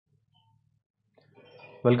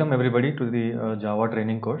Welcome everybody to the Java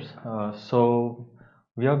training course. So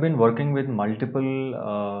we have been working with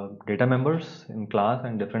multiple data members in class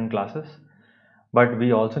and different classes, but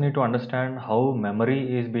we also need to understand how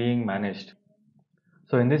memory is being managed.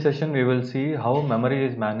 So in this session we will see how memory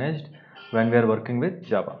is managed when we are working with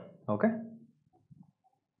Java. Okay.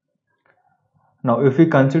 Now if we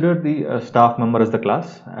consider the staff member as the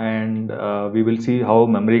class, and we will see how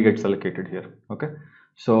memory gets allocated here. Okay.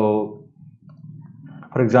 So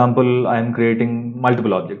for example, I am creating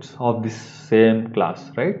multiple objects of this same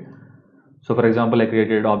class, right? So for example, I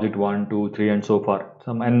created object 1, 2, 3 and so far,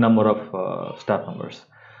 some n number of staff members.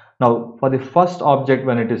 Now for the first object,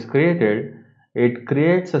 when it is created, it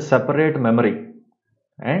creates a separate memory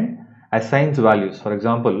and assigns values. For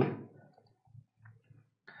example,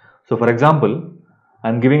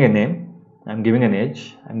 I'm giving a name, I'm giving an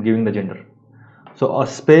age, I'm giving the gender. So a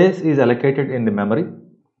space is allocated in the memory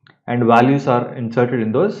and values are inserted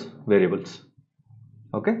in those variables,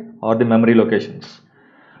 okay, or the memory locations.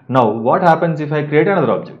 Now what happens if I create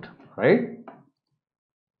another object, right?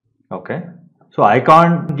 Okay, so I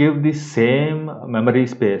can't give the same memory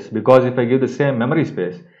space, because if I give the same memory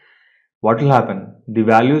space, what will happen? The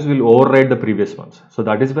values will override the previous ones. So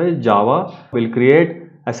that is why Java will create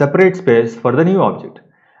a separate space for the new object,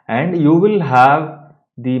 and you will have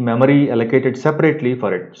the memory allocated separately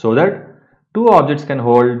for it, so that two objects can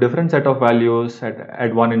hold different set of values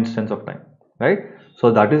at one instance of time, right?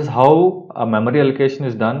 So that is how a memory allocation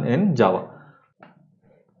is done in Java.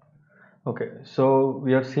 Okay, so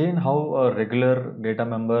we have seen how a regular data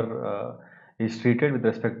member is treated with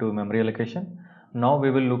respect to memory allocation. Now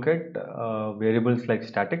we will look at variables like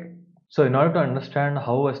static. So in order to understand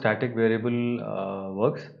how a static variable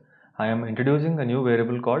works, I am introducing a new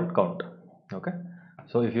variable called count. Okay,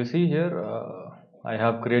 so if you see here, I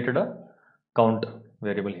have created a count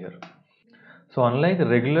variable here. So unlike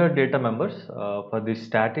regular data members, for the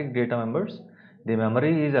static data members, the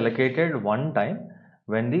memory is allocated one time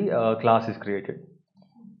when the class is created.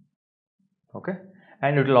 Okay,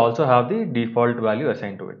 and it will also have the default value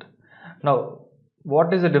assigned to it. Now,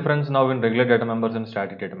 what is the difference now in regular data members and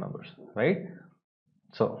static data members, right?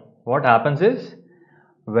 So what happens is,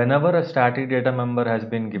 whenever a static data member has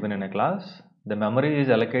been given in a class, the memory is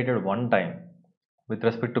allocated one time with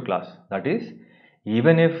respect to class. That is,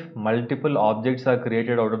 even if multiple objects are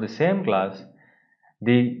created out of the same class,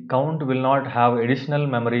 the count will not have additional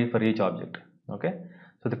memory for each object. Okay,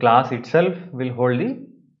 so the class itself will hold the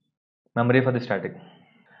memory for the static,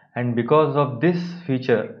 and because of this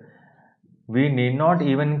feature, we need not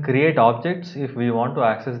even create objects if we want to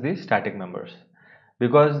access the static members,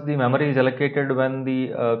 because the memory is allocated when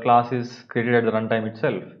the class is created at the runtime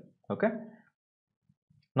itself. Okay,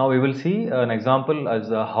 now we will see an example as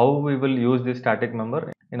how we will use this static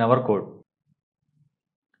member in our code.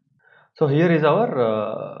 So here is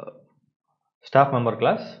our staff member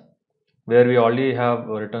class, where we already have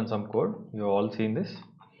written some code. You have all seen this.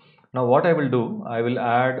 Now what I will do, I will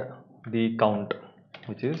add the count,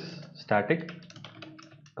 which is static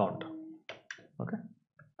count. Okay,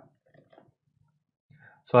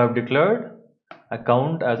 so I have declared a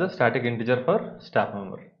count as a static integer for staff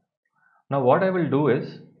member. Now what I will do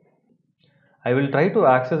is, I will try to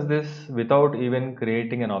access this without even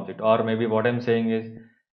creating an object, or maybe what I'm saying is,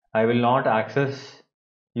 I will not access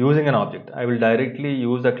using an object. I will directly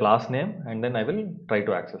use a class name and then I will try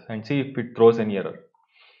to access and see if it throws any error.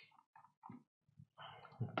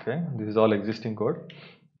 Okay, this is all existing code.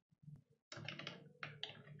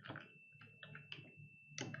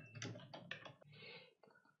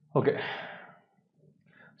 Okay,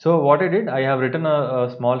 so what I did, I have written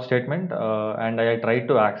a small statement and I tried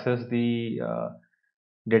to access the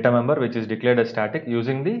data member, which is declared as static,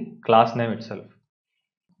 using the class name itself.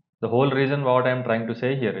 The whole reason what I am trying to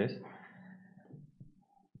say here is,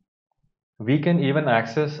 we can even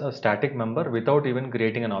access a static member without even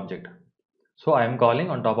creating an object. So I am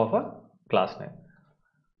calling on top of a class name.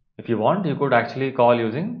 If you want, you could actually call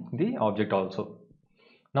using the object also.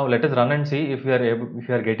 Now let us run and see if we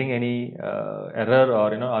are getting any error,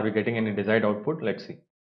 or are we getting any desired output. Let's see.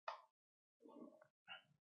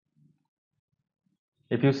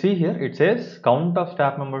 If you see here, it says count of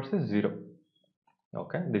staff members is 0.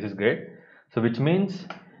 Okay, this is great. So which means,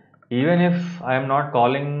 even if I am not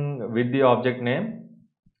calling with the object name,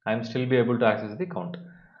 I am still be able to access the count.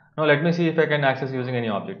 Now let me see if I can access using any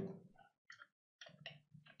object.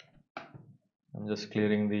 I'm just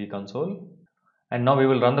clearing the console, and now we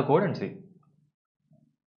will run the code and see.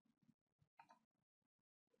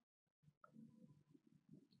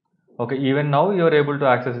 Okay, even now you are able to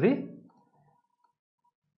access the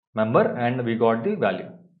member and we got the value.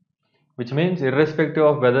 which means irrespective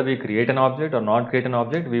of whether we create an object or not create an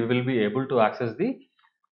object, we will be able to access the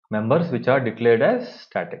members which are declared as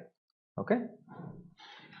static. Okay.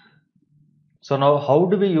 So now how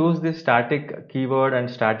do we use this static keyword and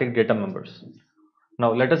static data members?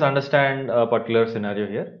 Now let us understand a particular scenario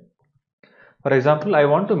here. For example, I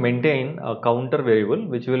want to maintain a counter variable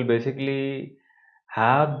which will basically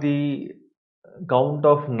have the count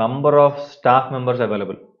of number of staff members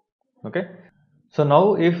available. Okay. So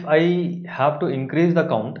now if I have to increase the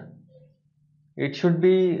count, it should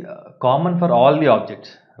be common for all the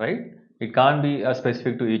objects, right? It can't be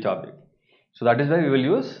specific to each object. So that is why we will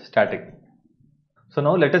use static. So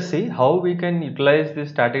now let us see how we can utilize this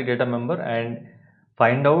static data member and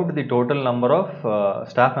find out the total number of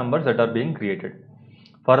staff members that are being created.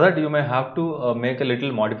 For that you may have to make a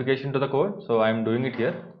little modification to the code. So I am doing it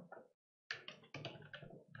here.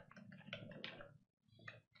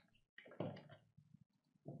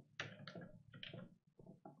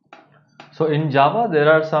 So in Java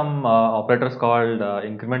there are some operators called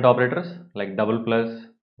increment operators like double plus.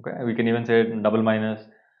 Okay, we can even say double minus.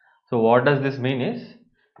 So what does this mean is,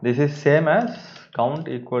 this is same as count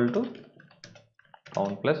equal to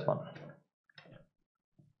count plus 1.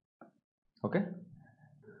 Okay.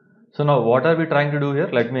 So now what are we trying to do here?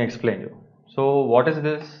 Let me explain you. So what is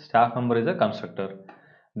this? Staff member is a constructor.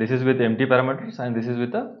 This is with empty parameters and this is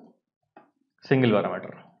with a single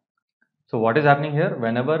parameter. So what is happening here?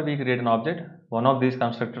 Whenever we create an object, one of these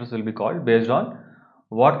constructors will be called based on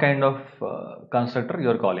what kind of constructor you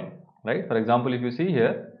are calling, right? For example, if you see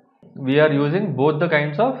here, we are using both the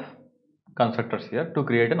kinds of constructors here to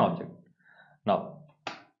create an object. Now,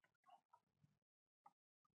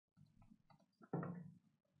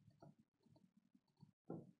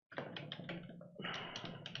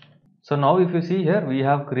 so now if you see here, we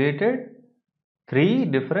have created 3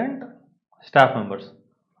 different staff members.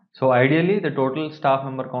 So ideally the total staff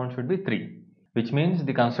member count should be 3, which means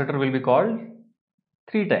the constructor will be called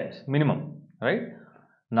 3 times minimum, right?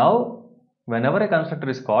 Now whenever a constructor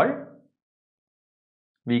is called,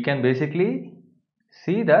 we can basically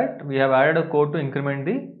see that we have added a code to increment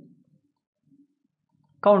the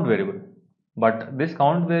count variable, but this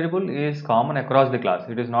count variable is common across the class.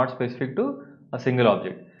 It is not specific to a single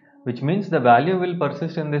object, which means the value will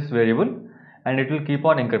persist in this variable and it will keep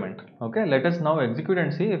on increment. Okay, let us now execute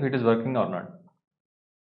and see if it is working or not.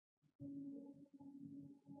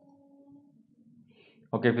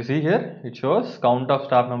 Okay, if you see here, it shows count of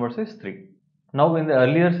staff members is 3. Now in the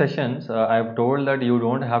earlier sessions, I have told that you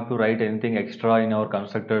don't have to write anything extra in our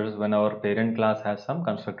constructors when our parent class has some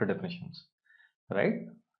constructor definitions, right?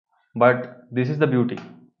 But this is the beauty,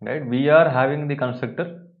 right? We are having the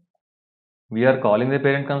constructor, we are calling the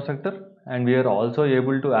parent constructor, and we are also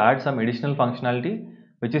able to add some additional functionality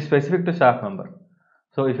which is specific to staff member.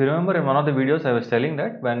 So if you remember in one of the videos, I was telling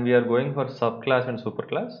that when we are going for subclass and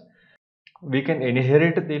superclass, we can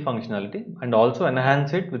inherit the functionality and also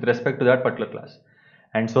enhance it with respect to that particular class,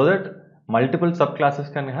 and so that multiple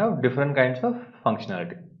subclasses can have different kinds of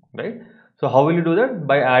functionality, right? So how will you do that?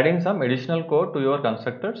 By adding some additional code to your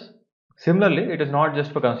constructors. Similarly, it is not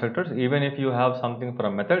just for constructors. Even if you have something for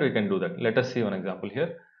a method, we can do that. Let us see one example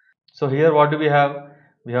here. So here what do we have?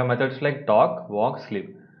 We have methods like talk, walk,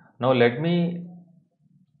 sleep. Now let me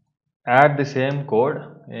add the same code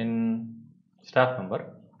in staff member.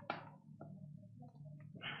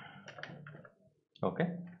 Okay.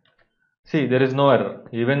 See, there is no error.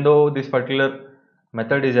 Even though this particular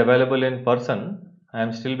method is available in person, I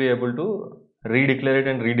am still be able to redeclare it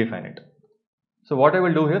and redefine it. So what I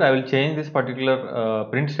will do here, I will change this particular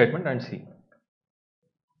print statement and see.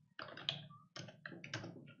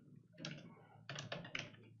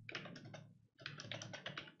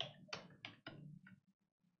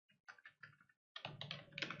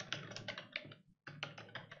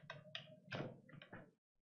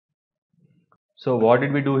 So what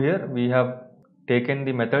did we do here? We have taken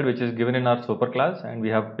the method which is given in our superclass and we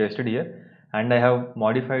have pasted here, and I have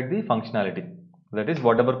modified the functionality, that is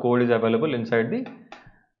whatever code is available inside the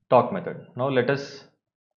talk method. Now let us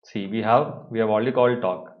see, we have already called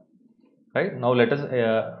talk, right? Now let us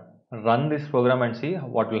run this program and see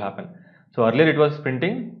what will happen. So earlier it was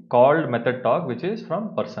printing called method talk, which is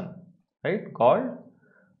from person, right? Called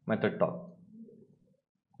method talk.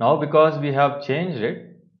 Now because we have changed it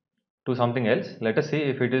to something else, let us see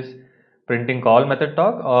if it is printing call method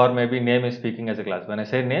talk or maybe name is speaking as a class. When I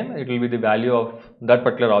say name, it will be the value of that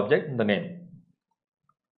particular object, the name.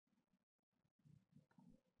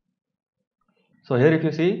 So here if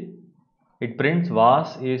you see, it prints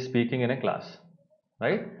Vas is speaking in a class,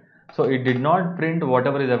 right? So it did not print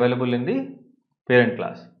whatever is available in the parent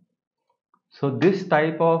class. So this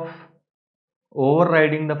type of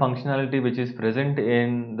overriding the functionality which is present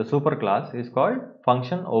in the superclass is called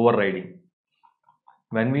function overriding.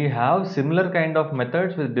 When we have similar kind of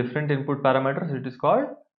methods with different input parameters, it is called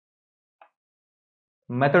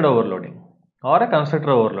method overloading or a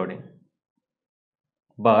constructor overloading.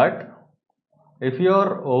 But if you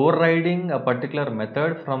are overriding a particular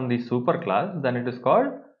method from the superclass, then it is called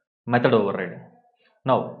method overriding.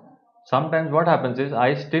 Now, sometimes what happens is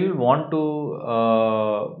I still want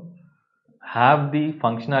to have the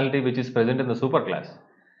functionality which is present in the superclass.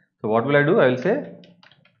 So what will I do? I will say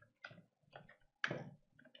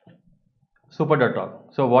super.talk.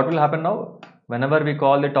 So what will happen now? Whenever we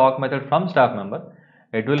call the talk method from staff member,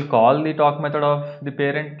 it will call the talk method of the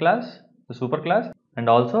parent class, the superclass, and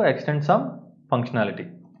also extend some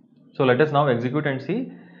functionality. So let us now execute and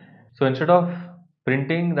see. So instead of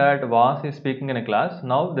printing that Vas is speaking in a class,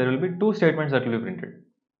 now there will be two statements that will be printed.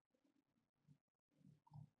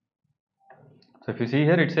 So if you see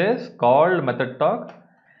here, it says called method talk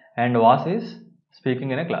and Vas is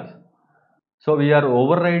speaking in a class. So we are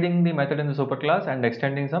overriding the method in the superclass and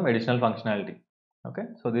extending some additional functionality. Okay,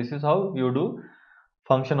 so this is how you do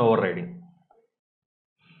function overriding.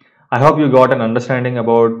 I hope you got an understanding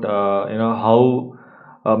about how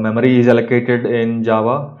memory is allocated in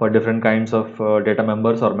Java for different kinds of data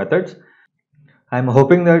members or methods. I'm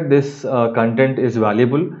hoping that this content is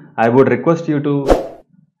valuable. I would request you to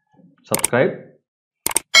subscribe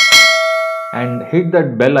and hit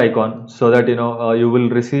that bell icon so that you will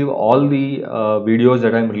receive all the videos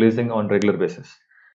that I'm releasing on regular basis.